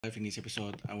In this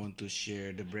episode, I want to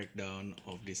share the breakdown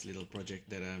of this little project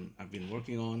that I've been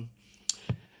working on.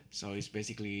 So it's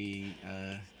basically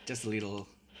just a little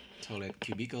toilet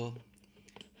cubicle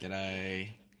that I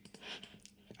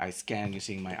scan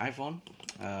using my iPhone.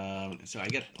 So I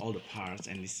get all the parts,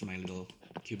 and this is my little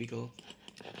cubicle.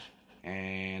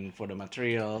 And for the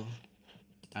material,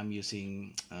 I'm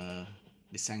using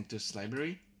the Sanctus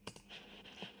library,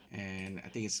 and I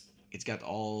think it's got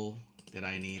all that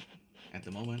I need at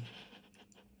the moment.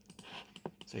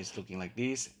 So it's looking like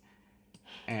this,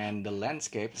 and the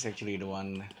landscape is actually the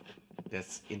one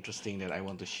that's interesting that I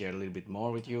want to share a little bit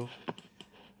more with you.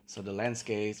 So the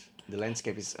landscape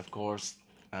is of course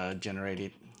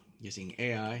generated using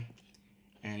AI,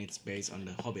 and it's based on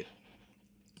the Hobbit,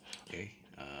 okay,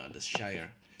 the Shire,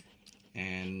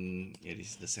 and it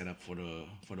is the setup for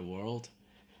the world.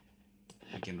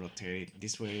 We can rotate it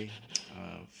this way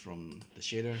from the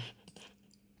shader.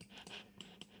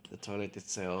 The toilet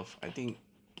itself, I think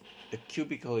the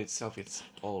cubicle itself it's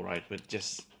all right, but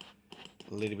just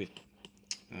a little bit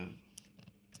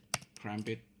cramp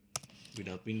it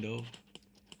without window.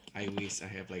 I wish I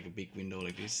have like a big window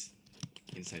like this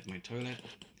inside my toilet.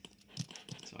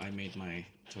 So I made my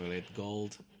toilet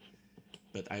gold,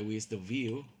 but I wish the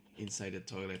view inside the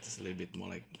toilet is a little bit more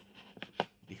like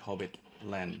the Hobbit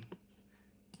land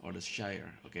or the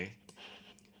Shire. Okay,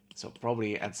 so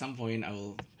probably at some point I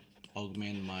will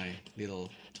augment my little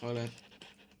toilet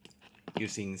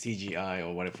using CGI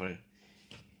or whatever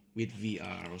with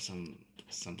VR or some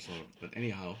sort. But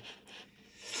anyhow,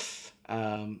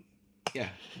 yeah,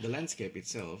 the landscape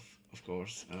itself, of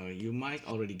course, you might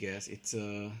already guess it's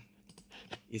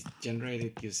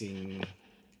generated using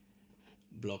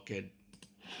Blockade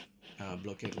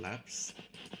Labs.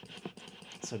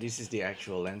 So this is the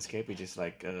actual landscape, which is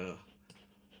like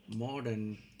more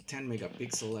than 10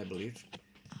 megapixel, I believe.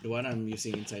 The one I'm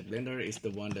using inside Blender is the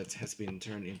one that has been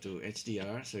turned into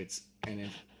HDR, so it's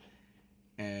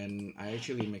and I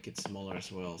actually make it smaller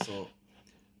as well. So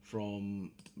from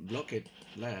Blockade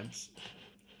Labs,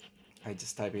 I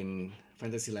just type in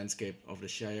fantasy landscape of the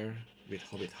Shire with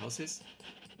Hobbit houses.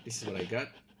 This is what I got.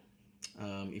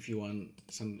 If you want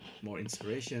some more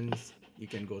inspirations, you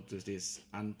can go to this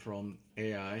unprompt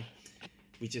AI,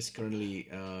 which is currently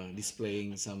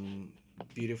displaying some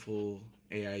beautiful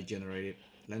AI generated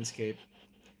landscape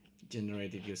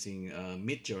generated using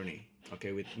Midjourney.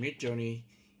 Okay, with Midjourney,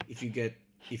 if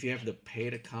you have the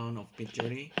paid account of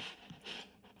Midjourney,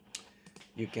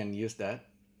 you can use that.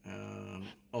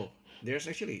 Oh, there's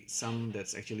actually some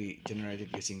that's actually generated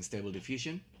using Stable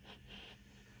Diffusion,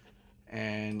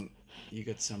 and you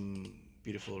get some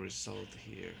beautiful result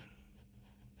here.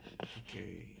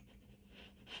 Okay,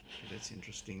 that's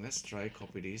interesting. Let's try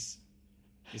copy this.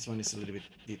 This one is a little bit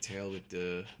detailed with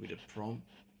the prompt.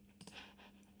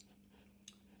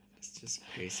 Let's just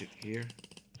paste it here.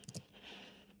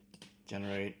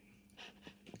 Generate.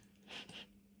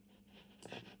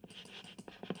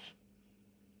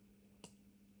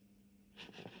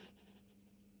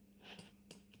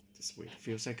 Just wait a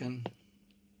few seconds.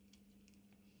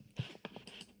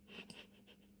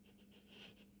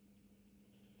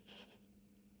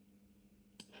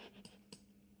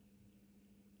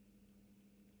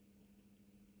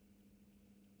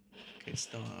 Okay,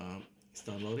 it's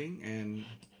downloading and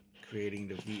creating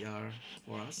the VR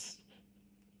for us.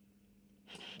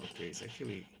 Okay, it's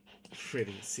actually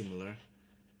pretty similar.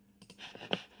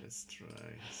 Let's try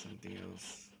something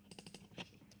else.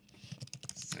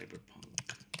 Cyberpunk.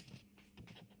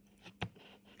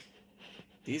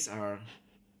 These are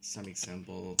some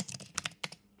example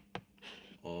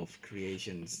of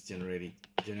creations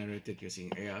generated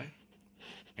using AI,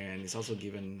 and it's also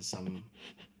given some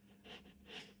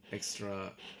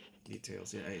extra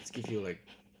details. It gives you like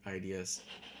ideas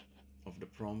of the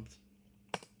prompt.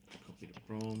 Copy the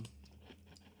prompt.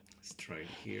 Let's try it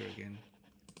here again.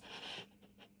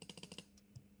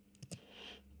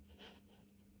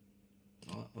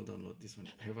 Oh, I'll download this one.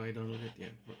 Have I downloaded? Yeah.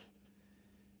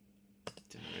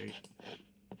 Generate.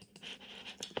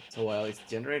 So while it's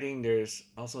generating, there's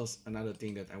also another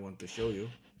thing that I want to show you.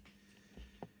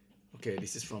 Okay,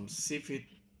 this is from CFIT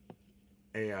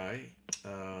AI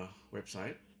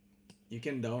website. You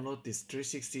can download this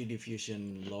 360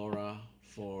 Diffusion LORA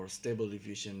for Stable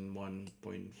Diffusion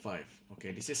 1.5.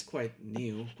 Okay, this is quite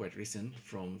new, quite recent,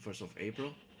 from 1st of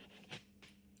April.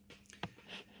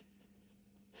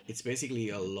 It's basically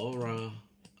a LORA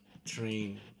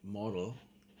trained model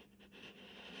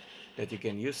that you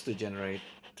can use to generate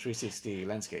 360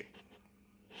 landscape.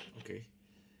 Okay,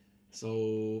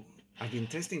 so I've been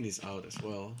testing this out as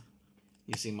well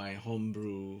using my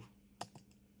Homebrew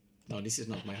No, this is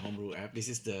not my Homebrew app. This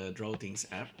is the Draw Things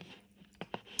app.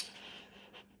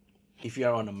 If you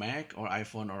are on a Mac or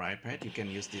iPhone or iPad, you can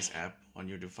use this app on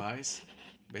your device.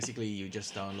 Basically, you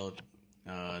just download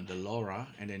the LORA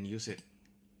and then use it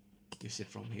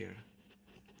from here.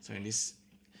 So in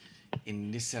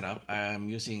this setup, I'm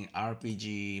using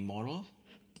RPG model,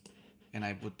 and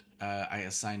I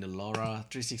assign the LORA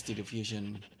 360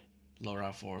 diffusion,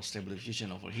 LORA for stable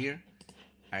diffusion over here.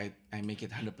 I make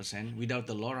it 100%. Without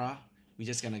the LORA, we're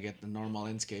just gonna get the normal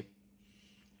landscape.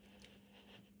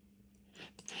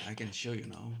 I can show you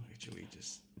now, actually.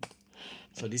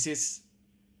 So this is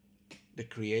the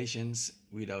creations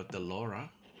without the LORA.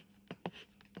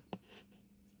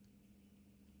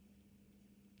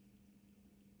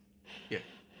 Yeah,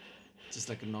 just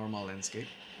like a normal landscape.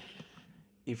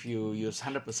 If you use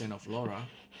 100% of LORA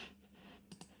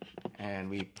and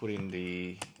we put in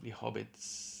the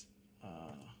hobbits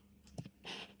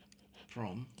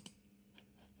from,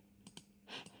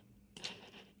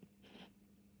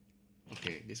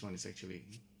 okay, this one is actually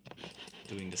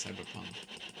doing the cyberpunk.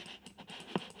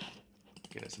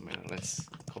 Okay, doesn't matter. Let's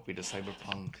copy the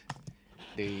cyberpunk.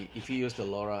 If you use the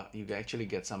LORA, you actually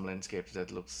get some landscapes that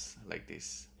looks like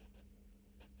this.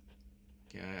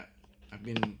 Okay, I've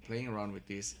been playing around with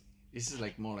this. This is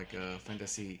like more like a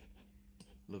fantasy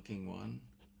looking one.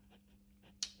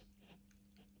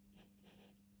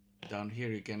 Down here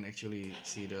you can actually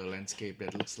see the landscape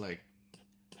that looks like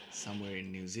somewhere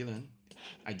in New Zealand.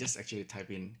 I just actually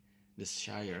type in the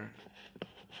Shire,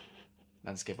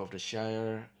 landscape of the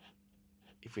Shire.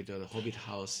 If we do the Hobbit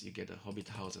house, you get a Hobbit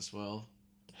house as well.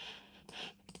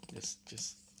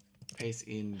 Just paste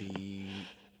in the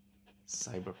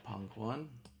cyberpunk one.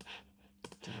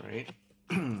 Generate.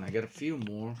 I got a few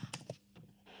more.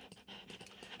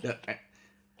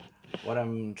 What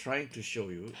I'm trying to show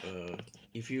you,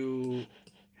 if you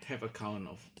have account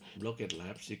of Blockade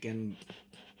Labs, you can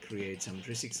create some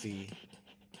 360.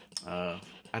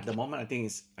 At the moment,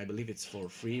 I believe it's for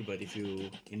free, but if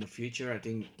you in the future, I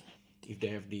think if they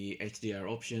have the HDR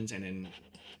options and then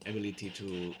ability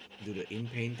to do the in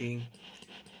painting,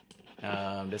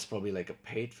 that's probably like a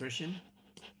paid version.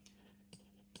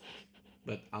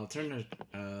 But alternatively,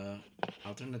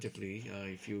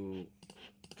 if you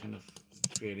kind of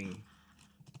creating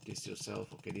this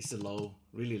yourself, okay, this is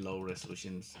really low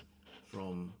resolutions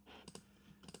from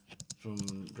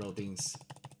Draw Things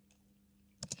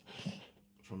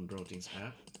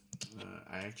app.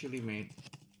 I actually made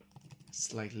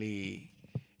slightly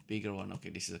bigger one.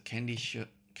 Okay, this is a candy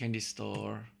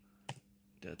store.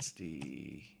 That's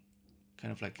the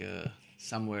kind of like a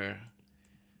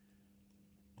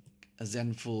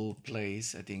zenful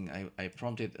place. I think I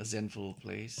prompted a zenful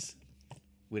place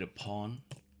with a pawn,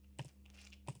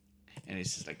 and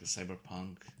it's just like a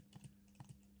cyberpunk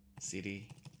city.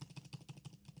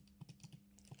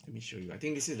 Let me show you. I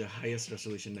think this is the highest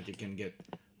resolution that you can get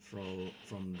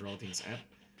from Draw Things app,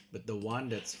 but the one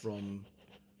that's from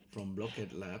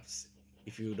Blockade Labs,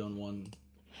 if you don't want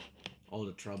all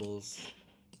the troubles,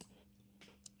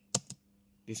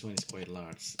 this one is quite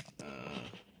large.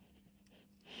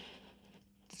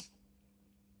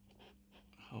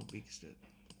 How big is that?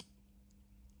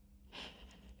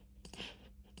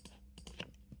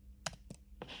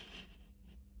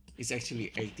 It's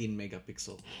actually 18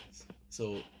 megapixel.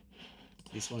 So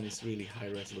this one is really high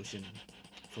resolution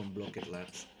from Blockade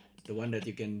Labs. The one that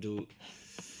you can do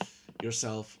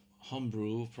yourself,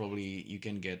 Homebrew, probably you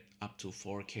can get up to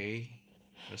 4K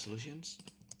resolutions,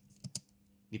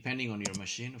 depending on your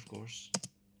machine, of course.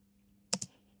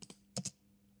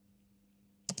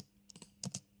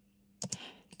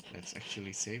 Let's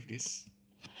actually save this.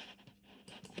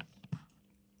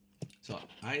 So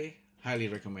I highly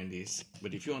recommend this,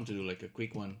 but if you want to do like a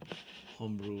quick one,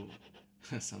 Homebrew,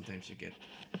 sometimes you get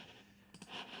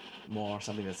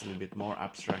something that's a little bit more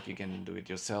abstract. You can do it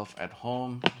yourself at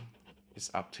home. It's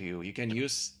up to you. You can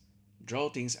use Draw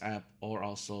Things app or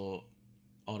also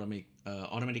automatic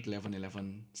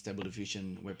 1111 stable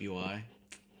diffusion WebUI.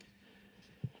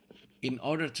 In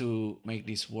order to make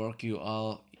this work, you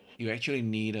actually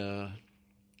need a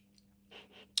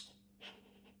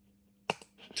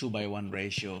 2:1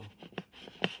 ratio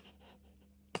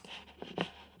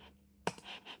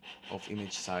of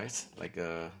image size, like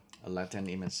a latent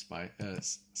image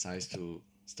size to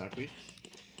start with.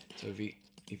 So if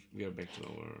we are back to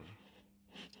our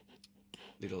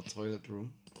little toilet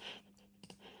room,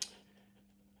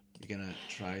 we're gonna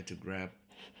try to grab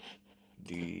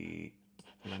the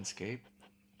landscape.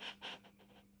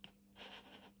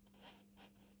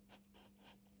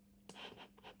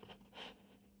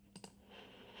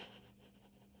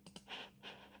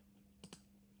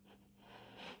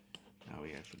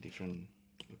 different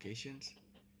locations.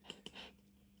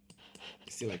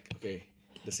 Still like, okay,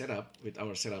 the setup with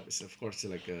our setup is of course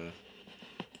like a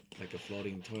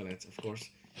floating toilet. Of course,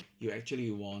 you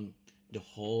actually want the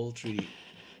whole 3D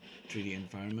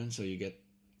environment, so you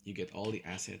get all the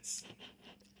assets,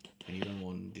 and you don't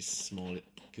want this small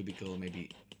cubicle. Maybe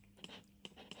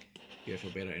you have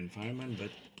a better environment, but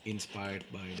inspired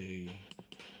by the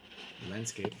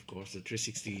landscape, of course, the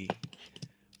 360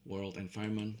 world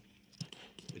environment,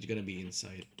 but you're gonna be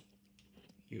inside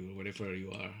you, wherever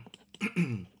you are.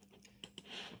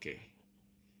 Okay.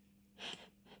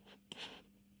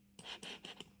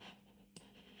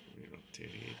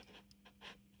 Rotate it.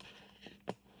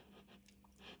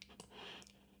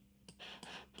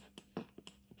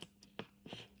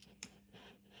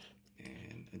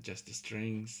 And adjust the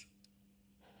strings.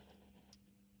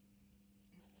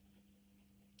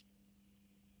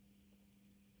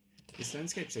 This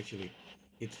landscape is actually,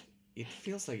 it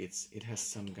feels like it has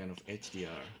some kind of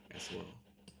HDR as well.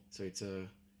 So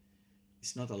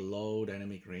it's not a low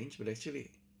dynamic range, but actually,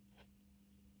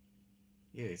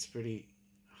 yeah, it's pretty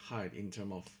high in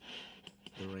terms of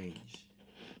the range,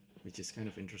 which is kind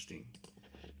of interesting.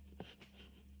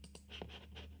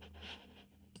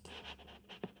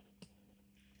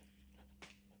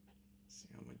 So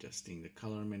I'm adjusting the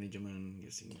color management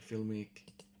using Filmic.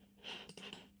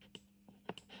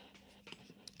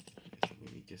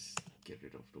 Maybe just get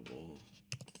rid of the wall.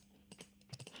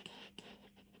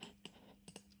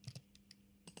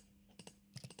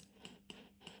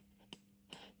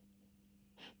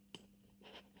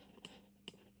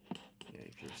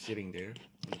 If you're sitting there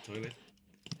on the toilet,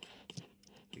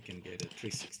 you can get a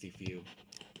 360 view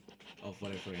of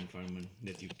whatever environment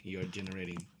that you are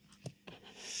generating.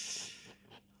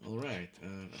 All right,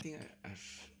 I think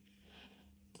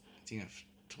I've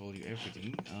told you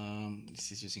everything.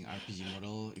 This is using RPG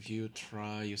model. If you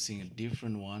try using a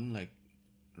different one like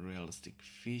realistic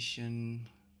vision,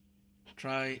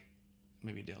 try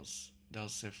maybe they'll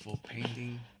say for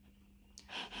painting.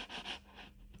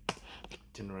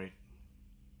 Generate.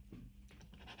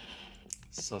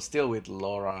 So still with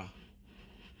LORA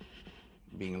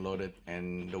being loaded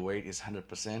and the weight is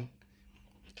 100%.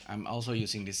 I'm also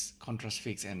using this contrast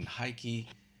fix and high key.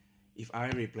 If I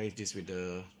replace this with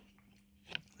the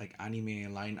like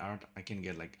anime line art, I can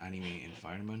get like anime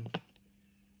environment.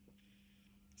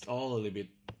 It's all a little bit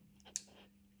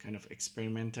kind of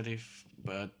experimentative,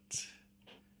 but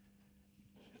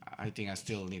I think I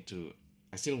still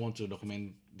want to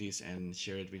document this and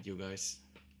share it with you guys.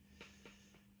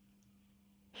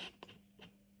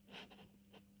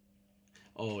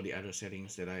 Oh, the other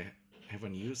settings that I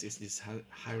haven't used is this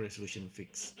high resolution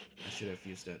fix. I should have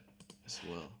used that as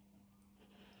well.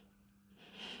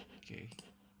 Okay,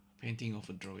 painting of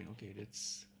a drawing. Okay,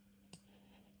 that's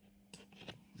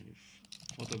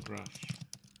photograph,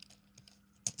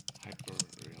 hyper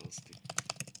realistic.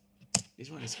 This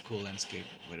one is a cool landscape,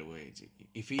 by the way.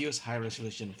 If you use high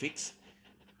resolution fix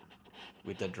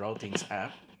with the Draw Things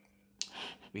app,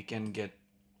 we can get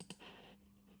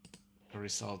a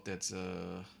result that's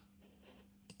kind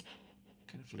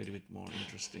of a little bit more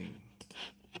interesting,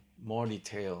 more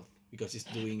detailed, because it's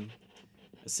doing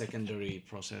a secondary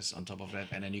process on top of that.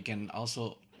 And then you can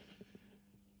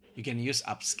use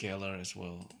upscaler as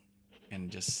well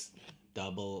and just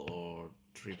double or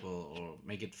triple or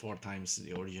make it 4 times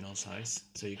the original size,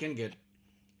 so you can get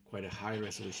quite a high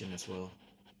resolution as well.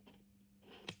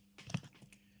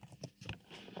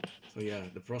 So yeah,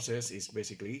 the process is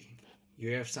basically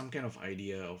you have some kind of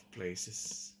idea of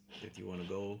places that you want to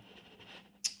go.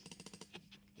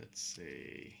 Let's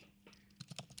say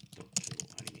Tokyo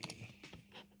anime.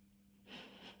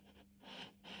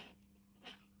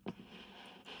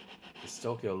 This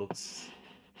Tokyo looks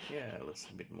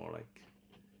a bit more like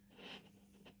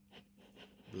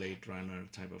Blade Runner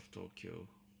type of Tokyo.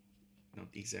 Not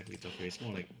exactly Tokyo, it's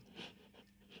more like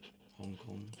Hong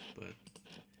Kong, but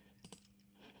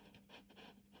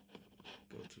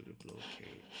go to the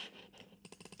Blockade,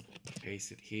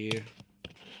 paste it here,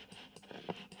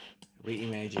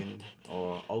 reimagine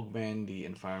or augment the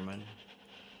environment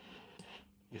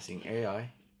using AI.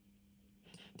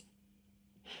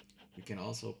 You can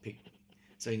also pick,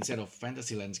 so instead of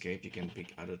fantasy landscape, you can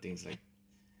pick other things like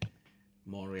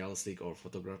more realistic or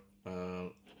photograph,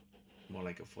 more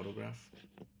like a photograph.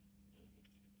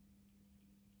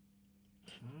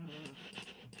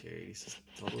 Okay, this is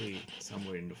totally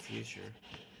somewhere in the future.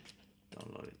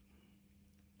 Download it.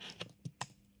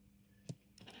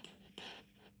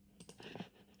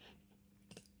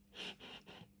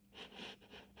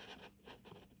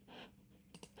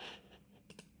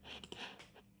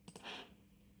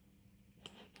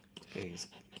 Okay,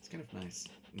 it's kind of nice.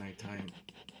 Nighttime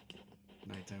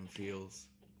feels.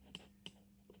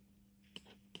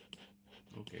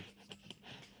 Okay.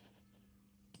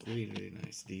 Really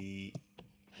nice. The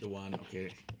one,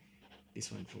 okay,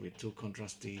 this one probably too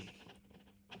contrasty.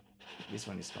 This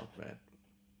one is not bad.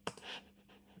 I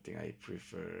think I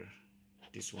prefer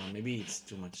this one. Maybe it's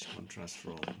too much contrast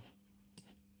from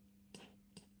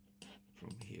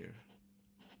here.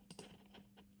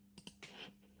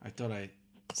 I thought I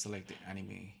select the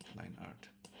anime line art.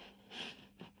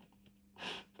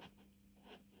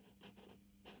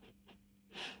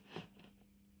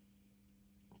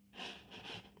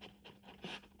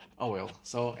 Oh well,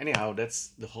 so anyhow, that's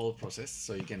the whole process.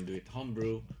 So you can do it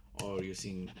Homebrew or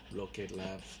using Blockade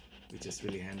Labs, which is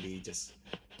really handy. Just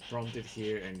prompt it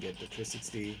here and get the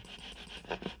 360.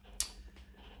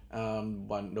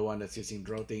 The one that's using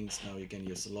draw things, now you can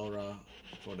use LORA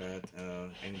for that.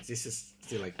 And this is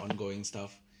still like ongoing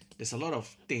stuff. There's a lot of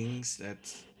things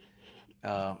that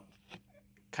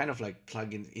kind of like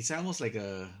plugins. It's almost like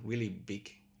a really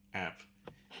big app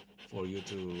for you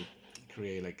to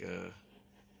create like a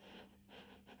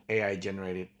AI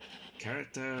generated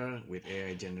character with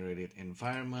AI generated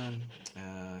environment.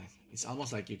 It's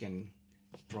almost like you can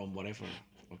prompt whatever.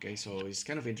 Okay, so it's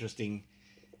kind of interesting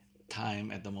time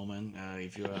at the moment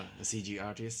if you're a CG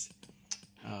artist.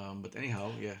 But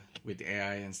anyhow, yeah, with the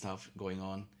AI and stuff going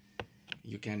on,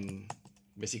 you can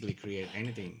basically create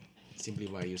anything simply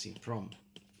by using prompt.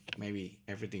 Maybe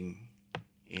everything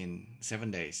in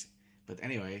 7 days. But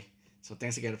anyway, so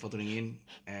thanks again for tuning in,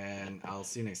 and I'll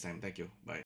see you next time. Thank you. Bye.